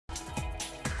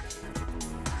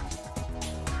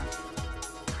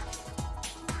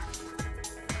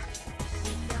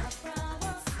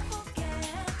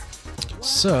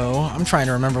So, I'm trying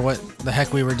to remember what the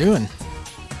heck we were doing,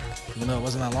 even though it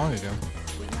wasn't that long ago.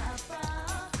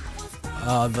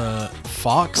 The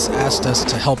fox asked us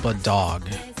to help a dog.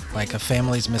 Like, a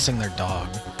family's missing their dog,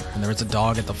 and there was a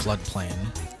dog at the floodplain.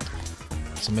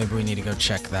 So maybe we need to go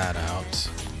check that out.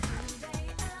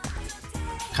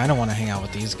 Kind of want to hang out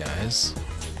with these guys.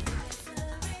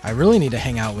 I really need to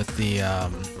hang out with the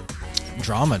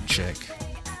drama chick,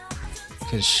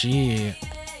 because she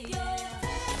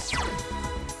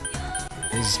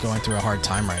is going through a hard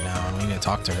time right now, and we need to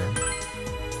talk to her.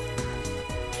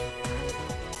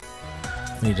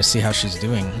 We need to see how she's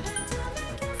doing.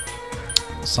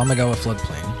 So I'm gonna go with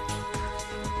floodplain.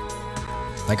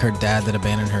 Like her dad that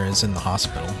abandoned her is in the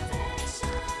hospital.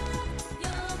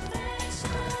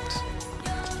 Alright.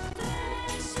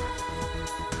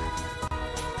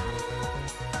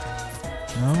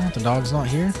 No, the dog's not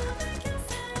here.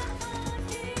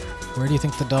 Where do you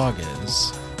think the dog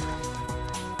is?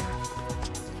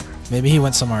 Maybe he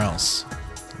went somewhere else.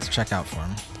 Let's check out for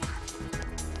him.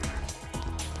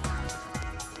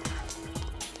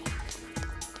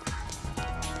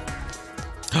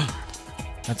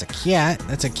 That's a cat.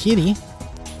 That's a kitty.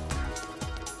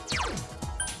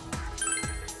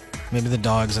 Maybe the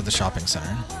dog's at the shopping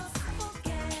center.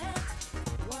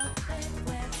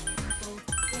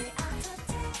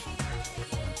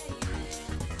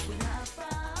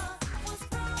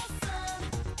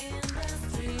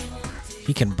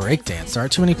 He can break dance. There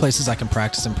aren't too many places I can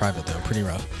practice in private though. Pretty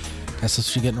rough. Guess I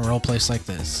should get in a role place like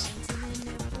this.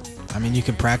 I mean, you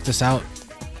could practice out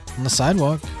on the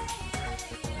sidewalk.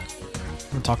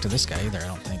 I haven't talked to this guy either, I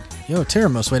don't think. Yo,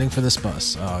 Teramos waiting for this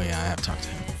bus. Oh yeah, I have talked to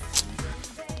him.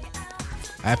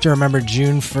 I have to remember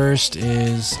June 1st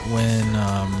is when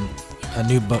a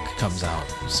new book comes out.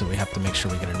 So we have to make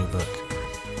sure we get a new book.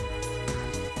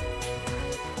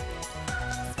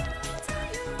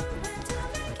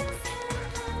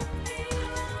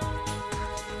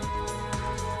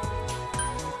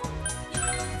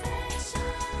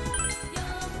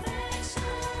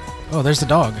 Oh, there's the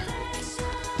dog.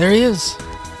 There he is.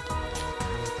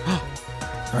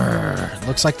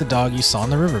 Looks like the dog you saw in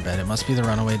the riverbed. It must be the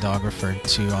runaway dog referred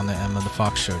to on the Emma the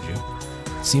fox showed you.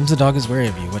 Seems the dog is wary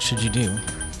of you. What should you do?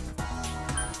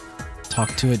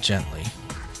 Talk to it gently.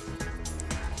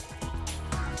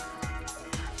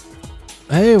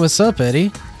 Hey, what's up,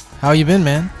 Eddie? How you been,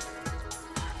 man?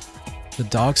 The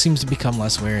dog seems to become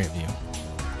less wary of you.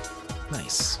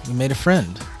 Nice. You made a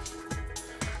friend.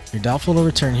 You're doubtful to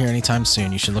return here anytime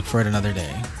soon. You should look for it another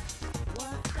day.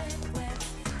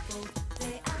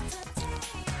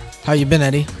 How you been,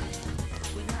 Eddie?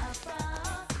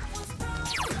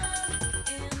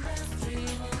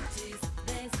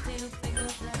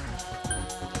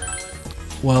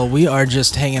 Well, we are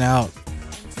just hanging out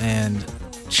and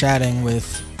chatting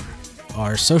with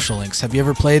our social links. Have you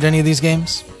ever played any of these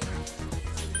games?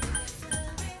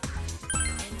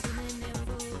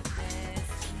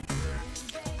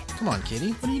 Come on,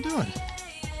 kitty. What are you doing?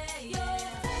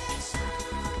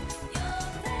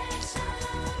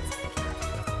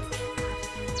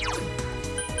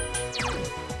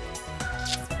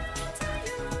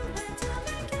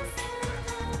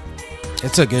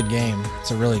 It's a good game.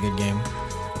 It's a really good game.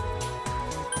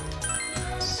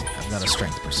 See, I've got a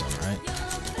strength persona, right?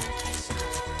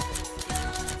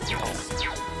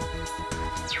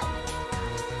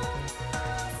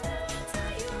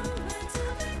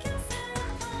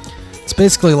 It's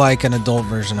basically like an adult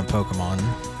version of Pokemon.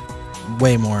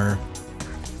 Way more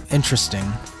interesting.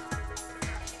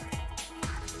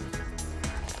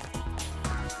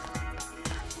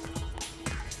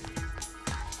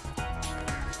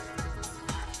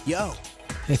 Yo.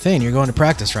 Hey Thane, you're going to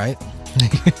practice, right?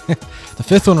 The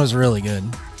fifth one was really good.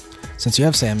 Since you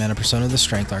have Sandman and Persona of the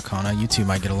Strength Arcana, you two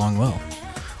might get along well.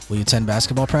 Will you attend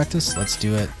basketball practice? Let's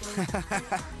do it.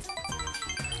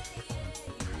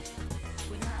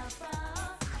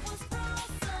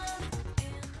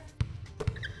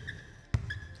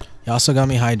 You also got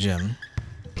me high gym.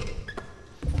 I'm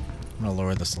gonna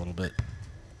lower this a little bit.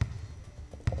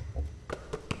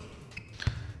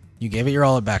 You gave it your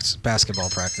all at basketball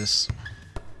practice.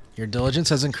 Your diligence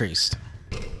has increased.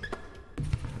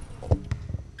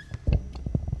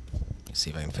 Let's see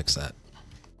if I can fix that.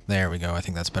 There we go. I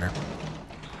think that's better.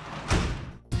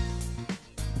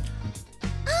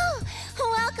 Oh,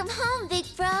 welcome home, big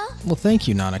bro. Well, thank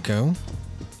you, Nanako.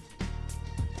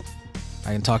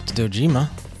 I can talk to Dojima.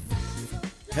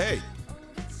 Hey.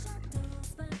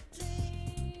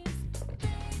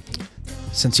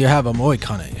 Since you have a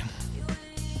Moikane.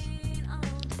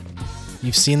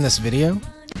 You've seen this video?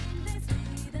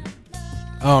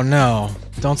 Oh no,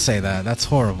 don't say that. That's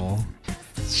horrible.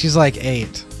 She's like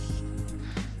 8.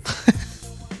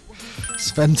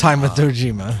 Spend time with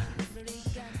Dojima.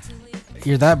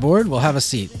 You're that bored? Well, have a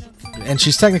seat. And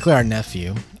she's technically our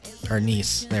nephew. Or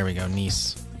niece. There we go,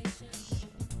 niece.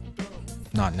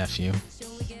 Not nephew.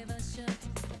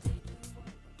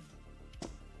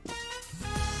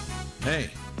 Hey.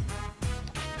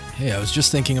 Hey, I was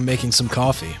just thinking of making some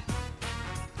coffee.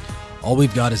 All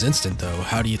we've got is instant, though.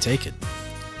 How do you take it?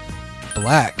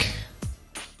 Black.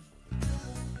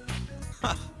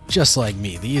 Just like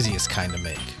me, the easiest kind to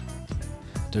make.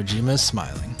 Dojima is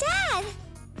smiling. Dad!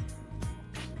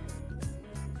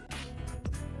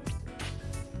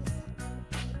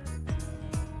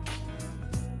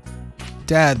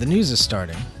 Dad, the news is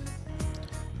starting.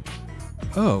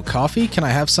 Oh, coffee? Can I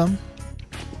have some?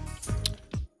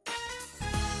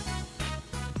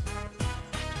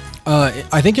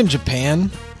 I think in Japan,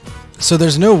 so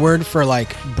there's no word for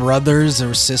like brothers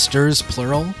or sisters,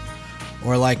 plural,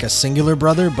 or like a singular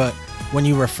brother, but when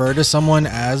you refer to someone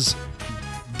as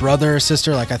brother or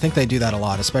sister, like I think they do that a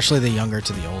lot, especially the younger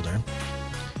to the older.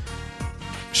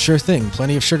 Sure thing,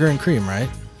 plenty of sugar and cream, right?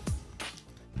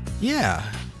 Yeah.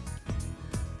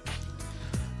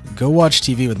 Go watch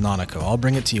TV with Nanako. I'll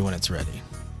bring it to you when it's ready.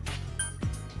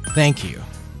 Thank you.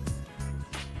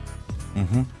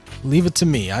 Mm-hmm. Leave it to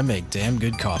me. I make damn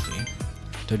good coffee.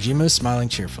 Dojima is smiling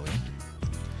cheerfully.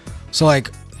 So,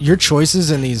 like, your choices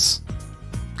in these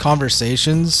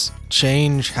conversations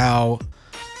change how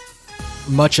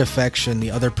much affection the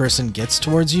other person gets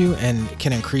towards you and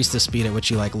can increase the speed at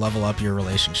which you, like, level up your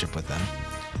relationship with them.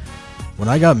 When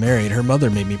I got married, her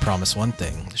mother made me promise one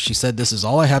thing. She said this is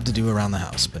all I have to do around the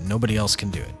house, but nobody else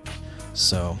can do it.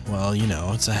 So, well, you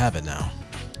know, it's a habit now.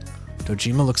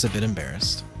 Dojima looks a bit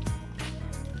embarrassed.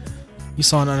 You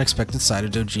saw an unexpected side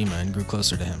of Dojima and grew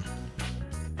closer to him.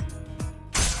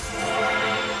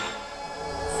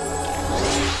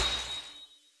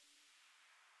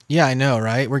 Yeah, I know,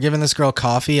 right? We're giving this girl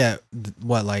coffee at,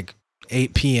 what, like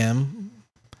 8 p.m.?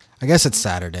 I guess it's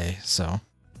Saturday, so.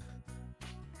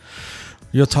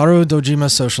 Yotaro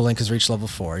Dojima's social link has reached level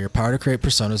 4. Your power to create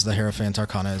personas of the Hierophant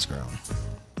Arcana has grown.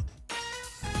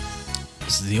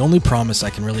 This is the only promise I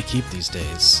can really keep these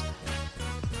days.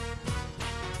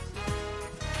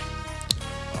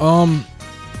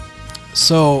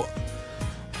 So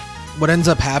what ends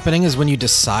up happening is when you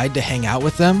decide to hang out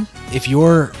with them, if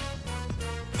your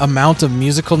amount of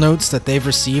musical notes that they've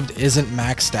received isn't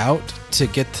maxed out to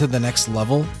get to the next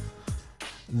level,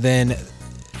 then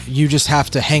you just have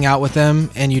to hang out with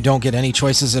them and you don't get any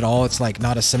choices at all. It's like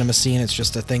not a cinema scene. It's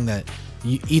just a thing that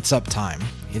eats up time.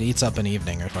 It eats up an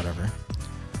evening or whatever.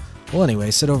 Well,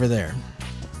 anyway, sit over there.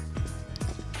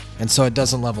 And so it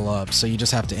doesn't level up, so you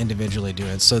just have to individually do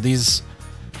it. So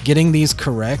getting these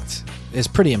correct is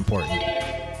pretty important.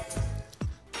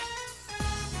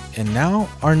 And now,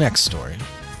 our next story.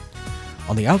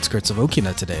 On the outskirts of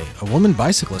Okina today, a woman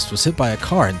bicyclist was hit by a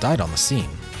car and died on the scene.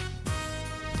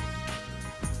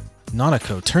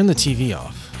 Nanako, turn the TV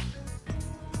off.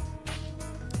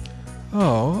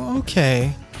 Oh,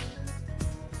 okay.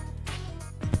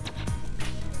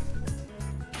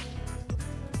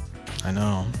 I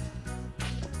know.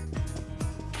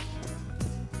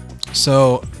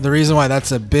 So, the reason why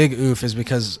that's a big oof is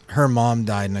because her mom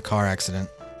died in a car accident.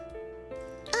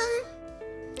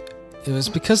 It was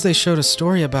because they showed a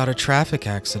story about a traffic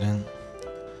accident.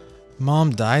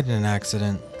 Mom died in an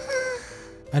accident.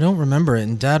 I don't remember it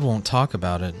and Dad won't talk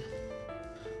about it.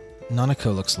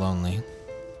 Nanako looks lonely.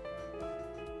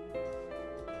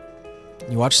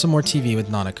 You watch some more TV with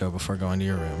Nanako before going to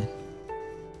your room.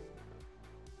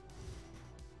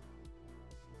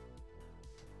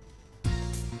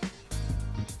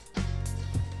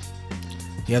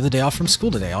 You have the day off from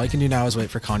school today. All you can do now is wait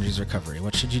for Kanji's recovery.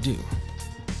 What should you do?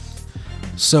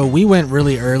 So we went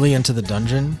really early into the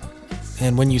dungeon,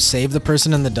 and when you save the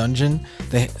person in the dungeon,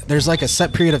 there's like a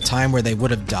set period of time where they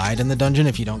would have died in the dungeon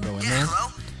if you don't go in there.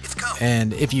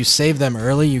 And if you save them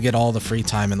early, you get all the free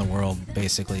time in the world,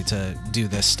 basically, to do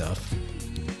this stuff.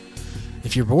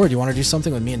 If you're bored, you want to do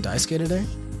something with me and Daisuke today?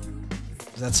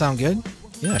 Does that sound good?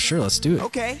 Yeah, sure, let's do it.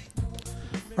 Okay.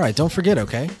 Alright, don't forget,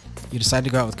 okay? You decide to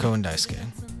go out with Ko and Daisuke.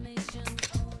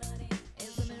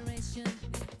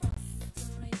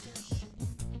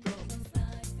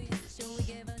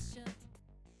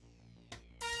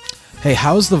 Hey,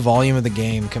 how's the volume of the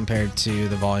game compared to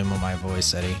the volume of my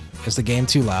voice, Eddie? Is the game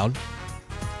too loud?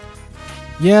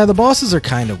 Yeah, the bosses are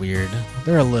kind of weird.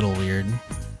 They're a little weird.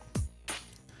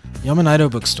 Yamanaido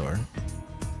Bookstore.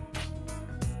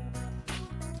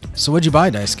 So what'd you buy,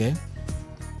 Daisuke?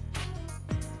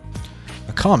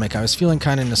 A comic. I was feeling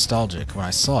kind of nostalgic when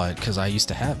I saw it because I used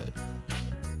to have it.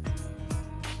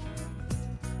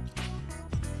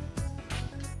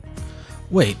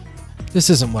 Wait, this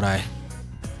isn't what I...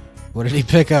 What did he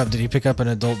pick up? Did he pick up an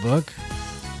adult book?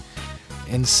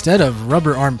 Instead of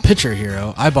Rubber Arm Pitcher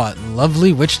Hero, I bought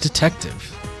Lovely Witch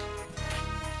Detective.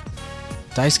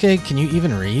 Daisuke, can you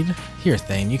even read? Here,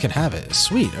 Thane, you can have it.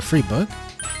 Sweet, a free book?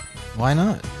 Why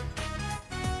not?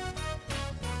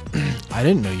 I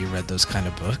didn't know you read those kind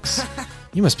of books.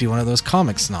 You must be one of those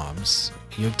comic snobs.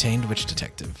 You obtained Witch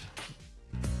Detective.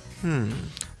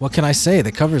 What can I say?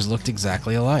 The covers looked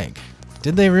exactly alike.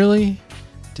 Did they really?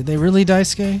 Did they really,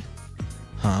 Daisuke?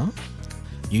 Huh?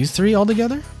 You three all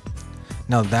together?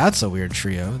 Now that's a weird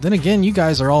trio. Then again, you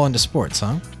guys are all into sports,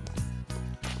 huh?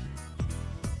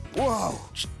 Whoa!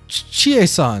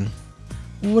 Chie-san,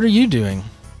 what are you doing?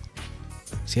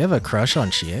 Does he have a crush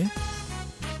on Chie?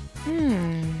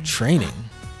 Training.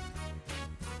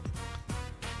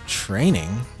 Training?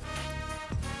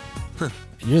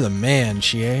 You're the man,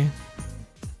 Chie.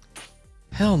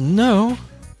 Hell no.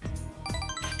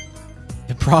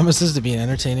 It promises to be an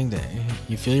entertaining day.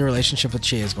 You feel your relationship with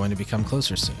Chie is going to become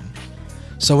closer soon.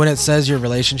 So when it says your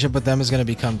relationship with them is going to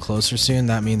become closer soon,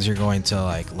 that means you're going to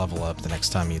like level up the next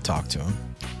time you talk to him.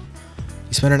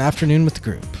 You spend an afternoon with the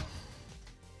group.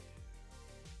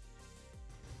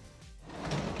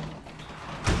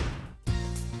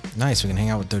 Nice, we can hang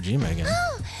out with Dojima again.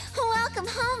 Oh, welcome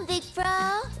home, big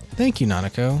bro. Thank you,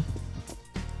 Nanako.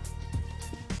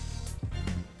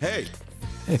 Hey!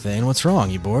 Hey Thane, what's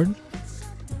wrong? You bored?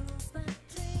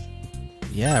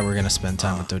 Yeah, we're gonna spend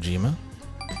time with Dojima.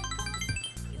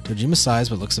 Dojima sighs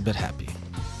but looks a bit happy.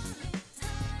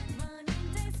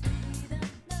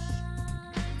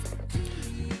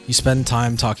 You spend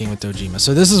time talking with Dojima.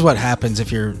 So this is what happens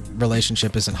if your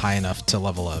relationship isn't high enough to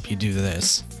level up. You do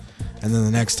this. And then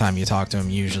the next time you talk to him,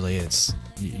 usually it's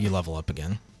you level up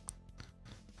again.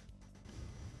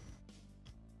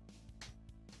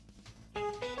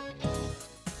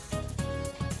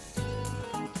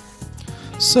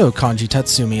 So, Kanji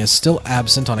Tatsumi is still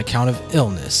absent on account of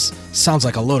illness. Sounds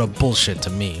like a load of bullshit to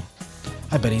me.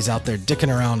 I bet he's out there dicking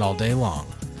around all day long.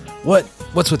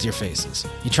 What's with your faces?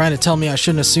 You trying to tell me I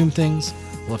shouldn't assume things?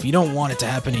 Well, if you don't want it to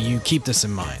happen to you, keep this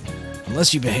in mind.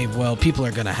 Unless you behave well, people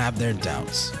are gonna have their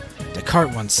doubts.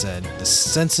 Descartes once said, "The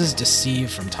senses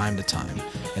deceive from time to time,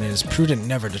 and it is prudent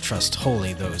never to trust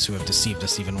wholly those who have deceived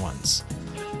us even once."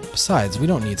 Besides, we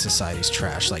don't need society's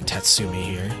trash like Tatsumi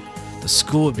here. The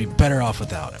school would be better off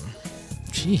without him.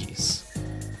 Jeez.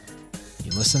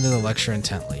 You listen to the lecture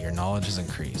intently. Your knowledge has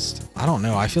increased. I don't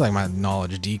know. I feel like my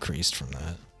knowledge decreased from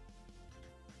that.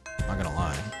 I'm not gonna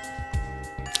lie.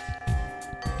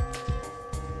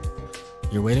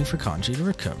 You're waiting for Kanji to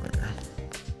recover.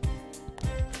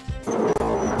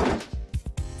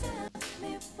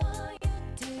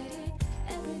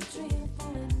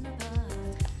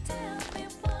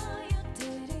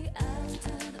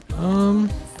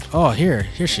 Oh, here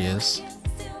she is.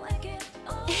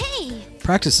 Hey!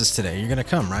 Practice is today. You're gonna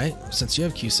come, right? Since you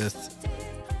have QSith.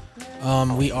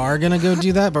 We are gonna go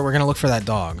do that, but we're gonna look for that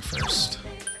dog first.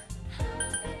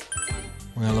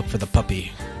 We're gonna look for the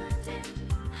puppy.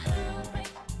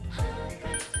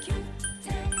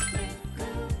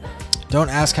 Don't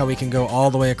ask how we can go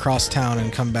all the way across town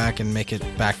and come back and make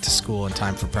it back to school in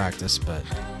time for practice, but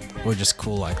we're just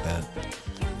cool like that.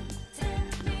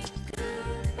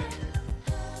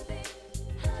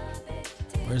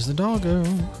 Where's the doggo?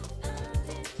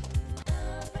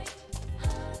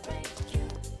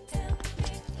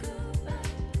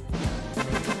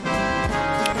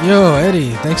 Yo,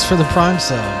 Eddie, thanks for the Prime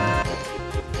sub.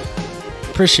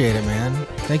 Appreciate it, man.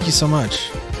 Thank you so much.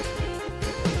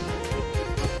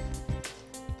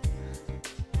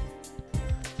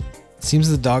 Seems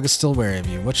the dog is still wary of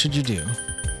you. What should you do?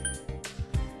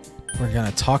 We're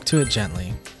gonna talk to it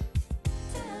gently.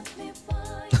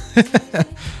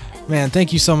 Man,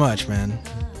 thank you so much, man.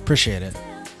 Appreciate it.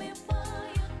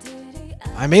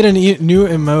 I made a new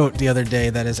emote the other day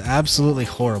that is absolutely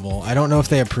horrible. I don't know if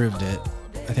they approved it.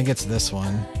 I think it's this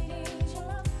one.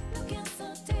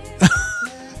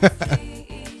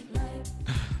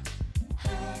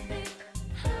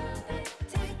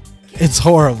 It's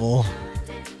horrible.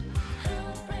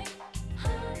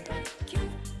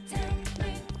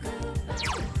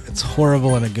 It's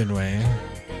horrible in a good way.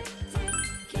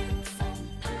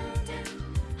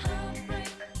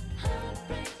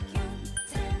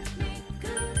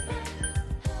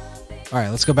 Alright,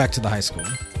 let's go back to the high school.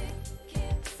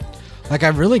 Like, I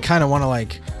really kind of want to,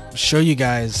 like, show you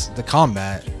guys the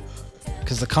combat.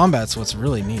 Because the combat's what's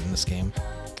really neat in this game.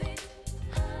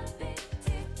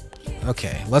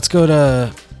 Okay, let's go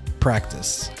to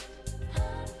practice.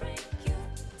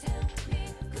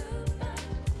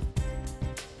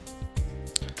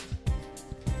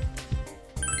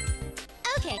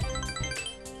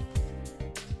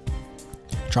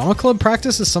 Drama club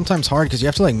practice is sometimes hard because you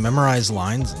have to like memorize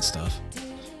lines and stuff.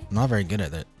 I'm not very good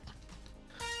at it.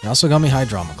 You also got me high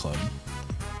drama club.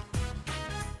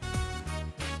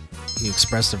 You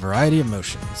expressed a variety of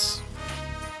emotions.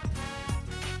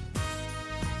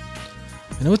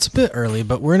 I know it's a bit early,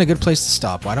 but we're in a good place to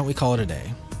stop. Why don't we call it a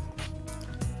day?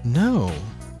 No.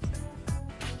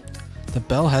 The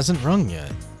bell hasn't rung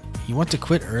yet. You want to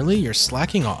quit early? You're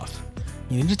slacking off.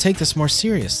 You need to take this more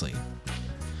seriously.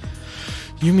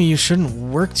 Yumi, you shouldn't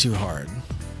work too hard.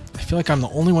 I feel like I'm the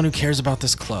only one who cares about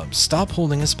this club. Stop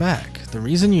holding us back. The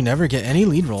reason you never get any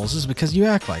lead roles is because you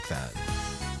act like that.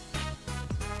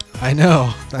 I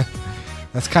know.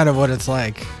 That's kind of what it's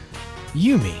like.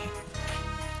 Yumi.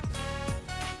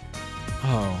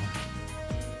 Oh.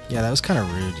 Yeah, that was kind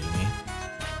of rude, Yumi.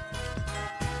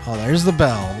 Oh, there's the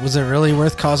bell. Was it really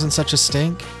worth causing such a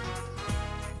stink?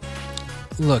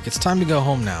 Look, it's time to go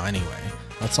home now anyway.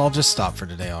 Let's all just stop for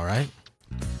today, alright?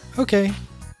 Okay.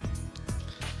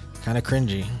 Kinda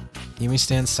cringy. Yumi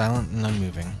stands silent and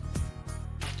unmoving.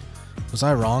 Was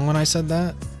I wrong when I said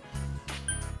that?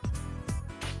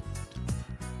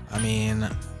 I mean...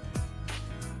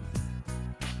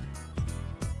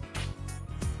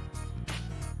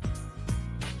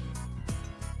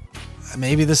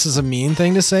 maybe this is a mean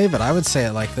thing to say, but I would say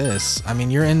it like this. I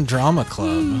mean, you're in drama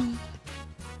club.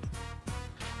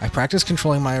 I practice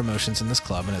controlling my emotions in this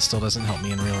club, and it still doesn't help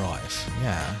me in real life.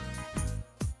 Yeah.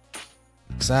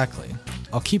 Exactly.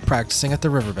 I'll keep practicing at the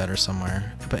riverbed or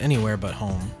somewhere, but anywhere but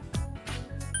home.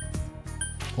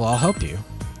 Well, I'll help you.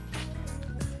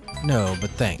 No,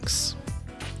 but thanks.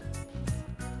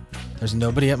 There's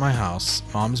nobody at my house.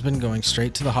 Mom's been going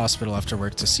straight to the hospital after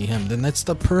work to see him. Then that's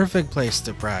the perfect place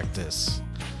to practice.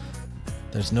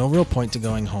 There's no real point to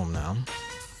going home now.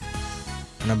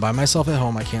 When I'm by myself at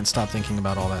home, I can't stop thinking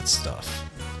about all that stuff.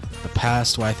 The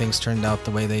past, why things turned out the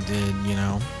way they did, you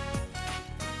know.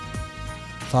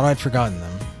 Thought I'd forgotten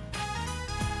them.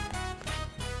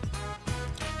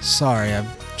 Sorry,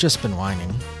 I've just been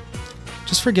whining.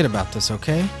 Just forget about this,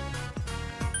 okay?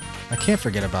 I can't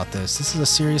forget about this. This is a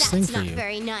serious thing for you. That's not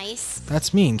very nice.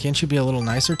 That's mean. Can't you be a little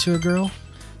nicer to a girl?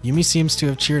 Yumi seems to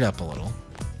have cheered up a little.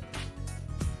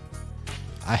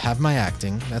 I have my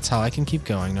acting. That's how I can keep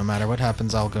going. No matter what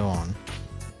happens, I'll go on.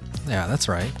 Yeah, that's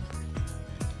right.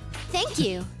 Thank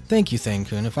you. Thank you,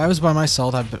 Thang-kun. If I was by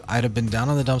myself, I'd have been down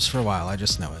on the dumps for a while. I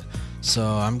just know it. So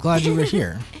I'm glad you were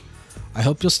here. I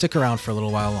hope you'll stick around for a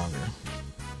little while longer.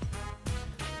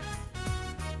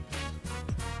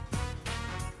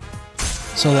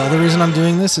 So the other reason I'm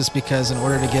doing this is because in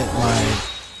order to get my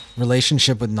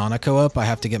relationship with Nanako up, I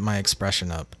have to get my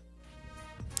expression up.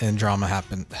 And drama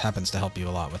happens to help you a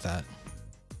lot with that.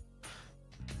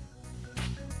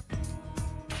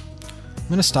 I'm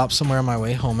gonna stop somewhere on my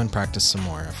way home and practice some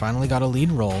more. I finally got a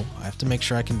lead role. I have to make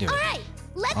sure I can do it. Alright,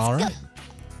 let's go. Alright.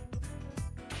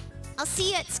 I'll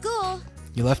see you at school.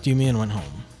 You left Yumi and went home.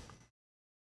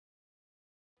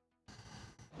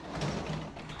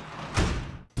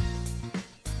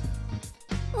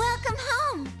 Welcome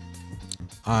home.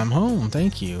 I'm home,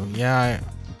 thank you. Yeah,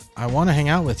 I want to hang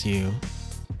out with you.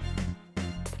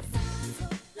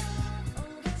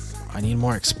 I need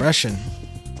more expression.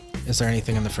 Is there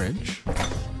anything in the fridge?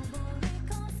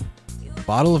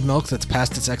 Bottle of milk that's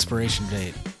past its expiration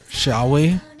date. Shall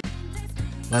we?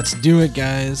 Let's do it,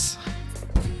 guys.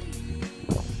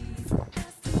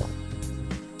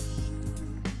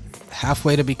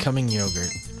 Halfway to becoming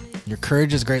yogurt. Your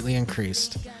courage is greatly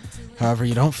increased. However,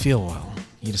 you don't feel well.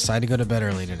 You decide to go to bed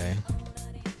early today.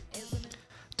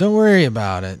 Don't worry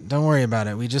about it. Don't worry about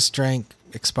it. We just drank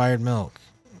expired milk.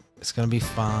 It's gonna be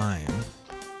fine.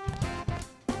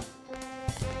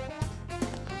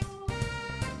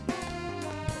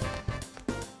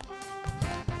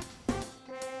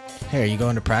 Hey, are you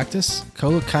going to practice? Ko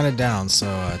looked kind of down,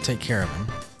 so take care of him.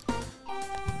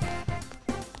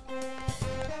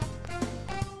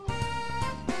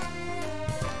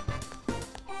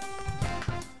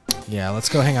 Yeah, let's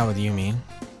go hang out with Yumi.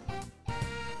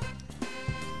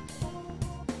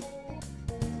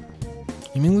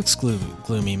 Yumi looks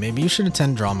gloomy. Maybe you should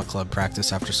attend drama club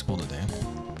practice after school today.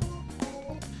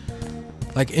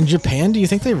 Like, in Japan, do you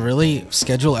think they really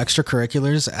schedule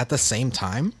extracurriculars at the same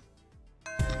time?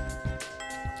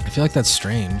 I feel like that's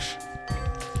strange.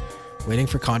 Waiting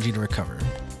for Kanji to recover.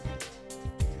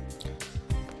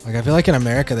 Like, I feel like in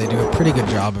America they do a pretty good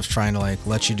job of trying to, like,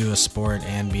 let you do a sport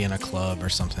and be in a club or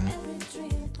something.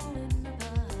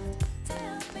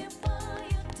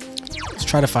 Let's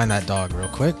try to find that dog real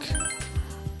quick.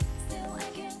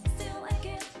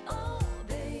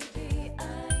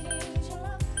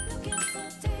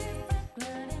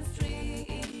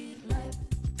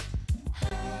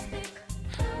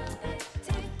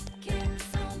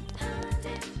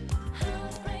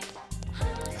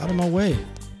 Out of my way.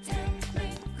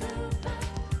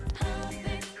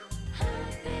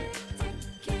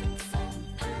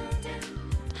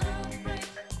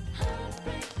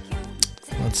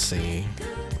 Let's see.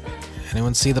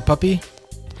 Anyone see the puppy?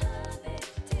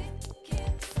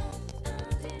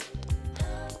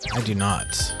 I do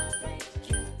not.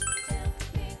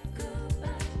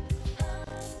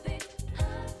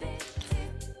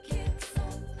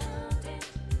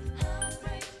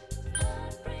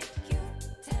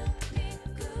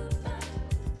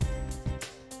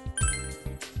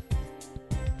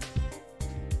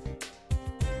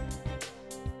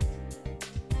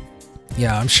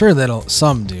 Yeah, I'm sure that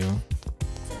some do.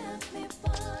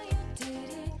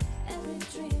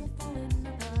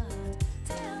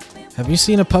 Have you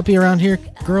seen a puppy around here,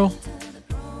 girl?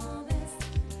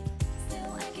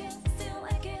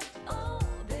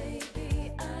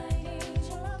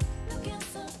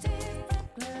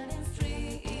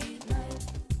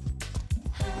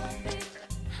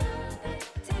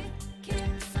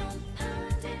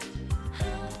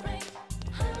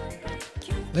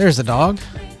 There's the dog.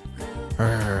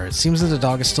 It seems that the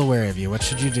dog is still wary of you. What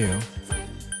should you do?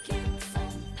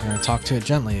 I'm gonna talk to it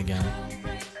gently again.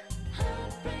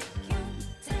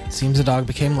 It seems the dog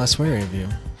became less wary of you.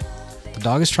 The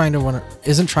dog isn't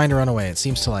trying to run away. It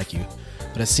seems to like you,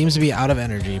 but it seems to be out of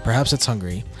energy. Perhaps it's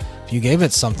hungry. If you gave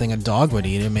it something a dog would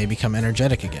eat, it may become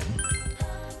energetic again.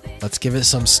 Let's give it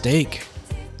some steak.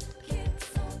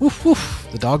 Woof woof.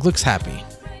 The dog looks happy.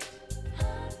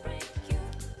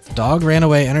 The dog ran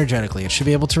away energetically. It should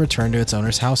be able to return to its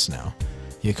owner's house now.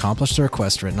 You accomplished the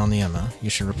request written on the Emma. You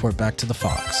should report back to the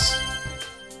fox.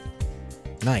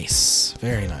 Nice.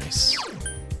 Very nice.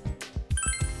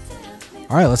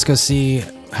 Alright, let's go see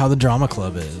how the drama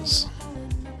club is.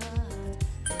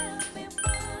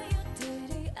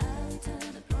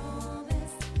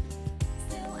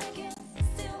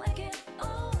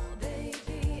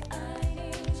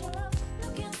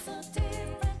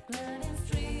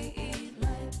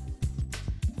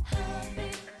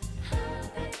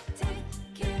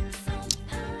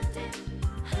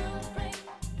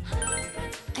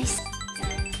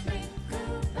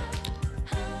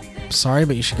 Sorry,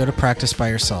 but you should go to practice by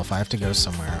yourself. I have to go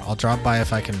somewhere. I'll drop by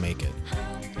if I can make it.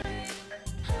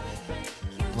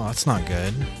 Well, that's not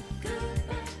good.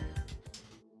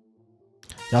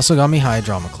 You also got me high at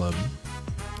drama club.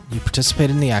 You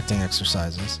participated in the acting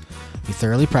exercises. You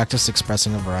thoroughly practiced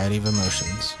expressing a variety of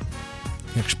emotions.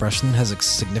 Your expression has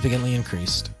significantly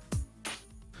increased.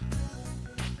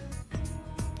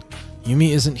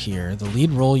 Yumi isn't here. The lead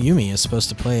role Yumi is supposed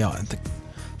to play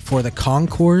for the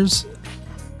concours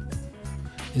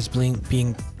is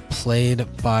being played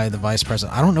by the vice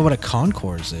president. I don't know what a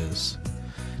concours is.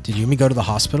 Did Yumi go to the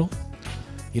hospital?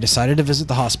 You decided to visit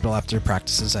the hospital after your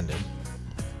practices ended.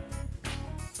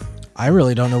 I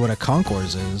really don't know what a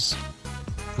concours is.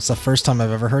 It's the first time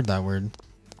I've ever heard that word.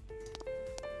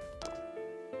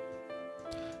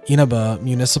 Inaba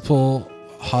Municipal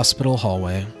Hospital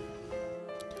hallway.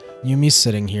 Yumi's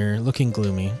sitting here, looking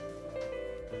gloomy.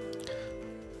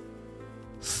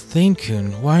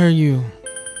 Thane-kun, why are you...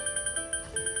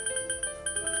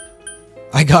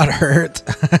 I got hurt.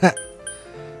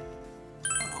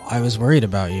 I was worried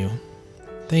about you.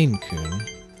 Thane-kun.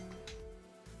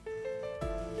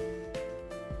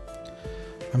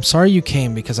 I'm sorry you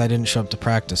came because I didn't show up to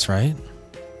practice, right?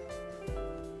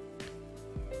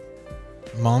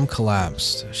 Mom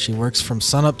collapsed. She works from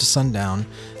sunup to sundown,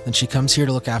 then she comes here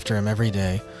to look after him every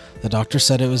day. The doctor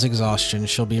said it was exhaustion.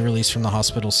 She'll be released from the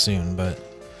hospital soon, but...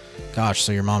 Gosh,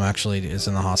 so your mom actually is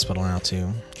in the hospital now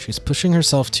too. She's pushing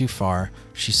herself too far.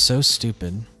 She's so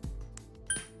stupid.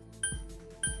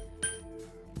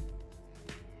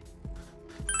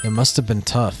 It must have been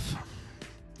tough.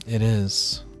 It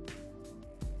is.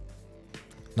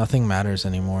 Nothing matters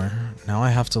anymore. Now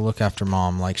I have to look after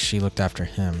Mom like she looked after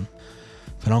him.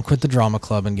 If I don't quit the drama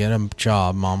club and get a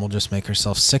job, Mom will just make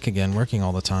herself sick again working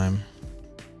all the time.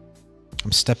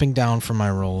 I'm stepping down from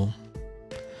my role.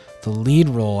 The lead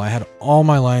role, I had all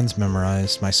my lines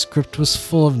memorized. My script was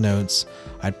full of notes.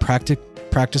 I'd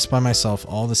practiced by myself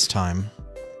all this time.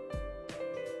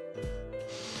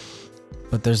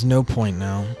 But there's no point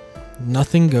now.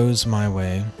 Nothing goes my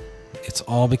way. It's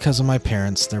all because of my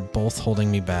parents. They're both holding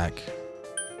me back.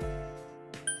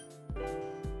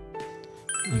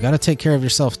 You gotta take care of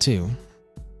yourself too.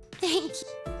 Thank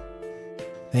you.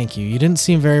 Thank you. You didn't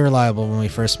seem very reliable when we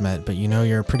first met, but you know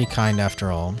you're pretty kind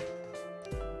after all.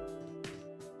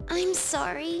 I'm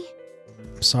sorry.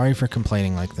 I'm sorry for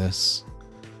complaining like this.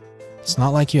 It's not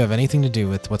like you have anything to do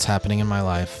with what's happening in my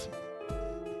life.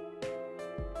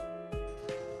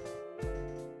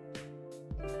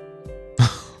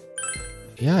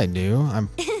 Yeah, I do.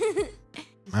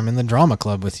 I'm in the drama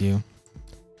club with you.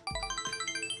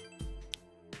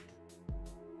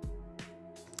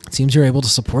 It seems you're able to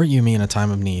support Yumi in a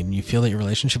time of need. You feel that your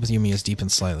relationship with Yumi is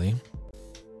deepened slightly.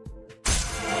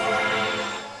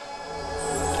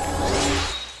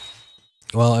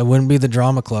 Well, it wouldn't be the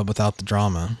drama club without the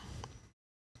drama.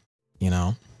 You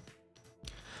know?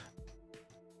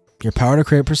 Your power to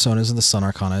create personas in the Sun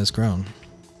Arcana has grown.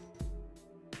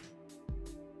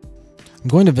 I'm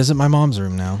going to visit my mom's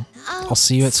room now. I'll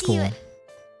see you at school.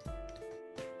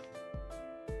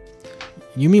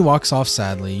 Yumi walks off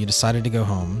sadly. You decided to go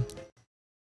home.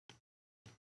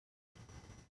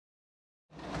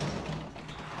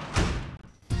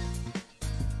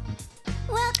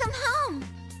 Welcome home.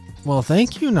 Well,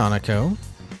 thank you, Nanako.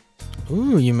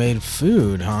 Ooh, you made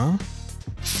food, huh?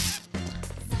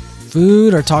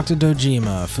 Food or talk to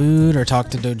Dojima. Food or talk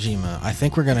to Dojima. I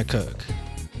think we're gonna cook.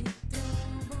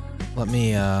 Let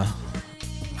me, I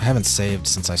haven't saved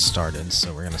since I started,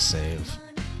 so we're gonna save.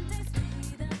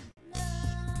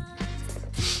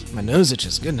 My nose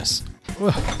itches, goodness.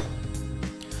 Ugh.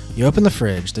 You open the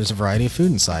fridge. There's a variety of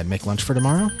food inside. Make lunch for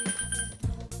tomorrow?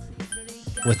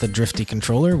 With a drifty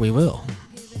controller, we will.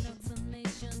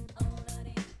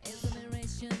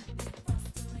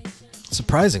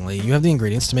 Surprisingly, you have the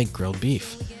ingredients to make grilled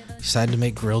beef. You decided to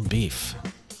make grilled beef.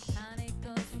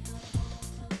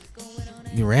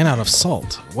 You ran out of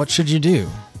salt. What should you do?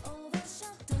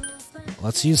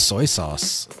 Let's use soy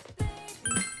sauce.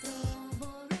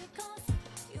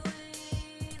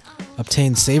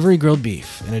 Obtain savory grilled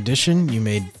beef. In addition, you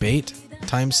made bait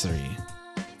times 3.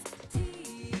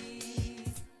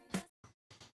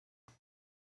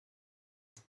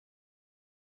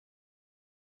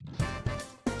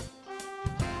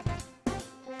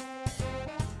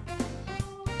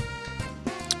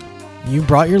 You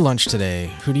brought your lunch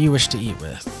today. Who do you wish to eat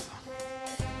with?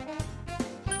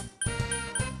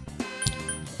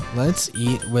 Let's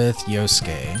eat with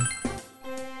Yosuke.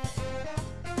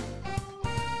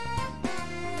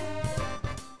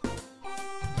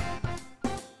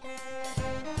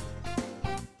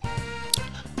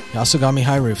 Yasugami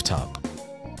High Rooftop.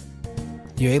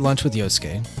 You ate lunch with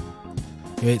Yosuke.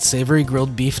 You ate savory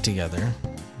grilled beef together.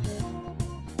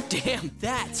 Damn,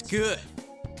 that's good.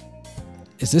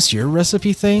 Is this your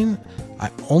recipe, Thane?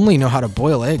 I only know how to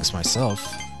boil eggs myself.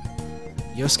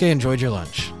 Yosuke enjoyed your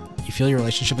lunch. You feel your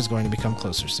relationship is going to become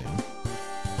closer soon.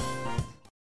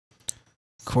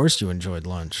 Of course you enjoyed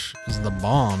lunch. It was the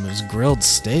bomb. It was grilled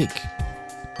steak.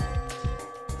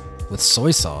 With soy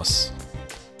sauce.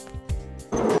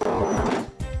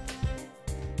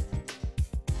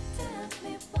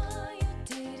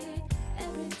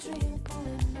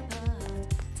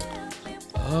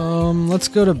 Let's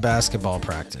go to basketball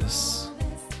practice.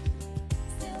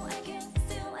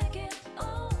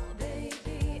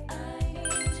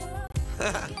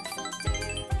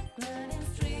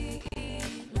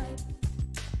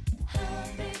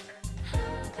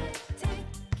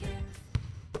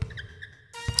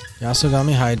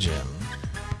 Yasugami High Gym.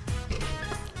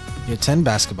 You attend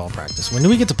basketball practice. When do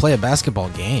we get to play a basketball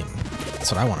game?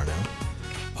 That's what I want to know.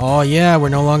 Oh yeah, we're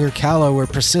no longer callow, we're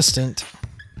persistent.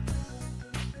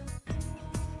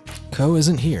 Ko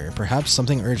isn't here. Perhaps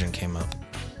something urgent came up.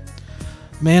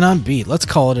 Man, I'm beat. Let's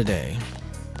call it a day.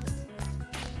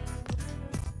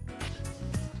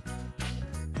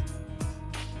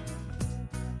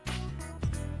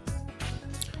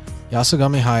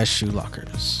 Yasugami High shoe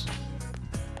lockers.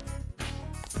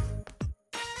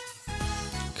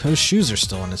 Ko's shoes are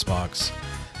still in his box.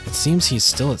 It seems he's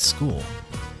still at school.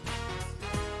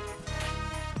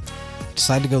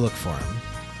 Decide to go look for him.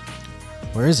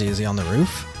 Where is he? Is he on the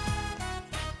roof?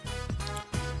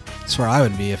 That's where I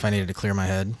would be if I needed to clear my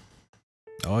head.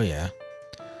 Oh yeah.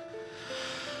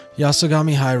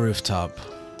 Yasugami High Rooftop.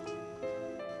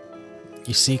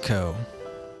 You see Ko.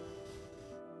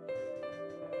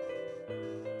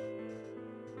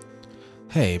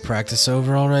 Hey, practice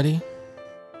over already?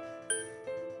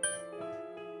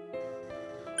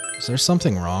 Is there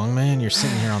something wrong, man? You're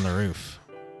sitting here on the roof.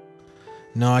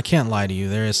 No, I can't lie to you.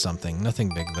 There is something.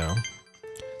 Nothing big, though.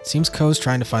 It seems Ko's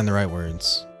trying to find the right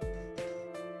words.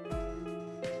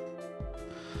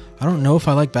 I don't know if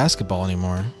I like basketball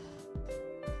anymore.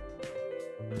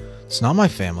 It's not my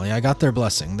family. I got their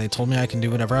blessing. They told me I can do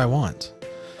whatever I want.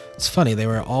 It's funny, they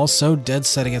were all so dead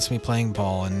set against me playing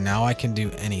ball, and now I can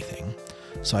do anything.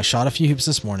 So I shot a few hoops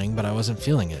this morning, but I wasn't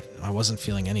feeling it. I wasn't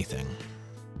feeling anything.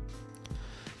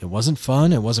 It wasn't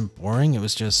fun, it wasn't boring, it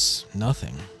was just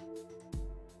nothing.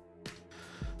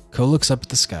 Ko looks up at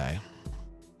the sky.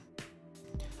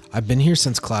 I've been here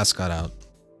since class got out.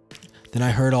 Then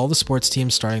I heard all the sports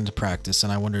teams starting to practice,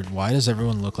 and I wondered, why does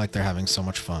everyone look like they're having so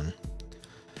much fun?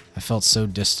 I felt so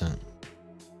distant.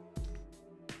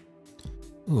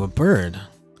 Ooh, a bird.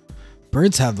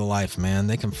 Birds have the life, man.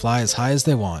 They can fly as high as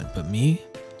they want, but me?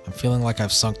 I'm feeling like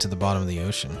I've sunk to the bottom of the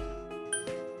ocean.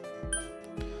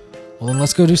 Well, then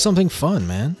let's go do something fun,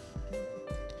 man.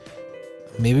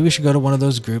 Maybe we should go to one of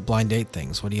those group blind date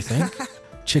things. What do you think?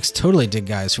 Chicks totally dig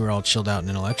guys who are all chilled out and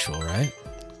intellectual, right?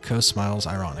 Ko smiles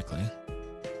ironically.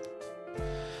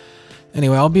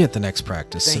 Anyway, I'll be at the next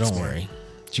practice, so don't worry.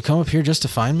 Did you come up here just to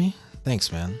find me?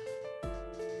 Thanks, man.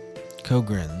 Ko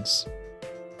grins.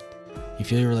 You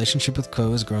feel your relationship with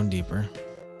Ko has grown deeper.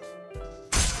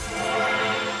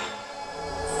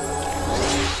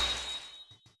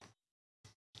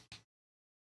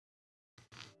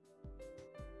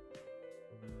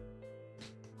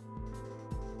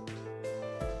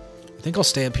 I think I'll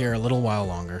stay up here a little while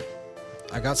longer.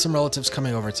 I got some relatives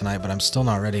coming over tonight, but I'm still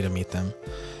not ready to meet them.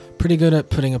 Pretty good at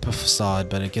putting up a facade,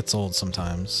 but it gets old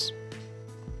sometimes.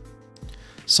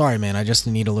 Sorry, man, I just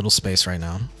need a little space right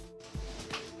now.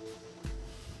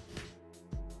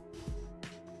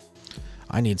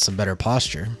 I need some better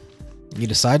posture. You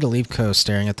decide to leave Ko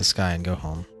staring at the sky and go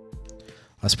home.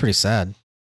 That's pretty sad.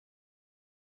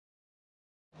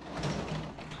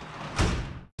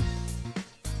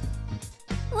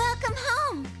 Welcome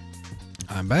home.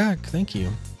 I'm back, thank you.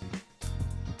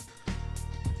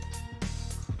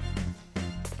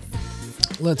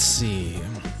 Let's see.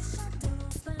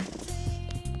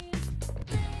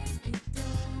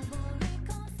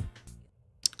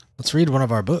 Let's read one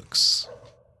of our books.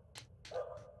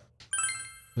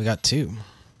 We got 2.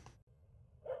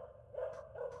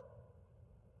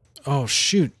 Oh,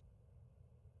 shoot.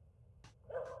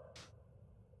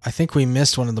 I think we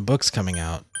missed one of the books coming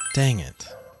out. Dang it.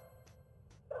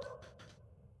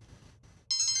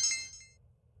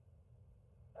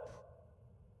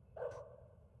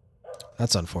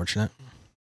 That's unfortunate.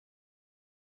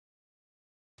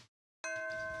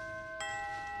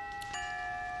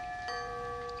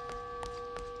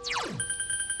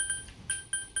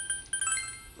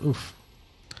 Oof.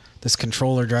 This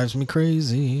controller drives me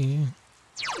crazy.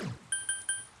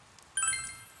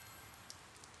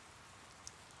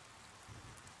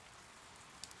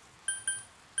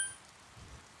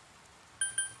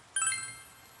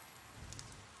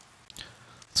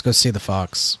 Let's go see the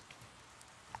fox.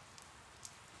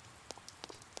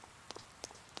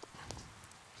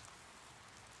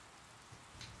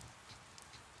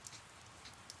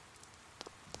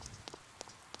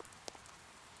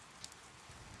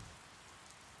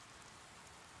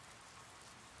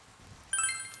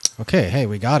 Okay, hey,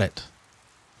 we got it.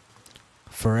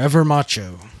 Forever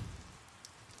macho.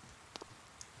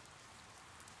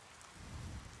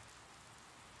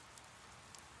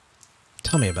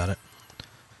 Tell me about it.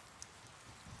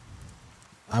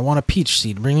 I want a peach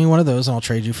seed. Bring me one of those and I'll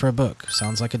trade you for a book.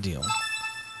 Sounds like a deal.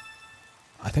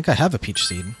 I think I have a peach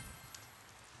seed.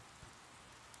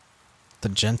 The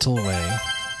Gentle Way.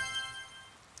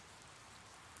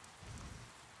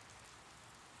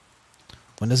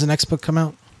 When does the next book come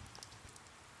out?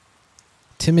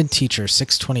 Timid Teacher,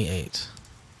 628.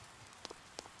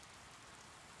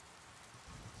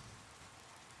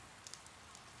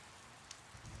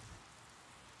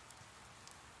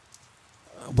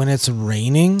 When it's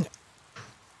raining,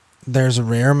 there's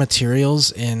rare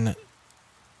materials in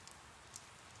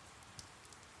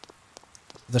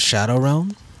the Shadow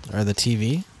Realm, or the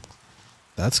TV.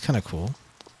 That's kind of cool.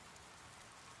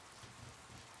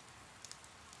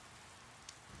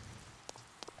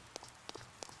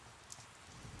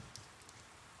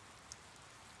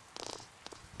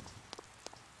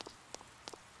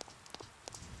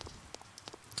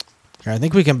 Here, I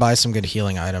think we can buy some good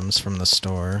healing items from the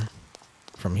store.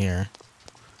 From here.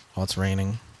 While it's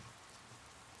raining.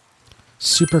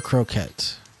 Super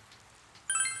Croquette.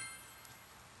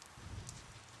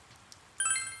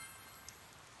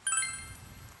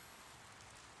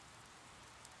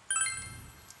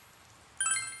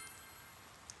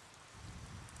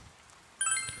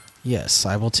 Yes,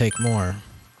 I will take more.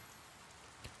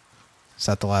 Is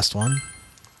that the last one?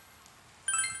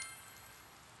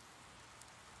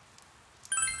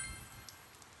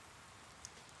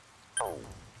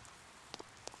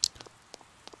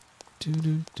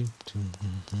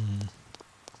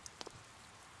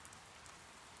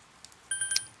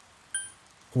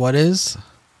 What is?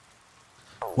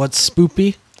 What's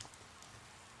spoopy?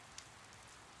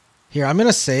 Here, I'm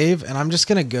gonna save and I'm just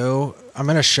gonna go. I'm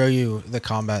gonna show you the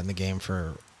combat in the game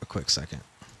for a quick second.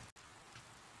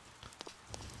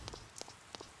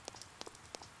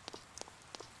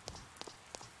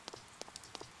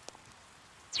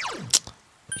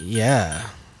 Yeah.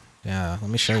 Yeah, let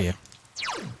me show you.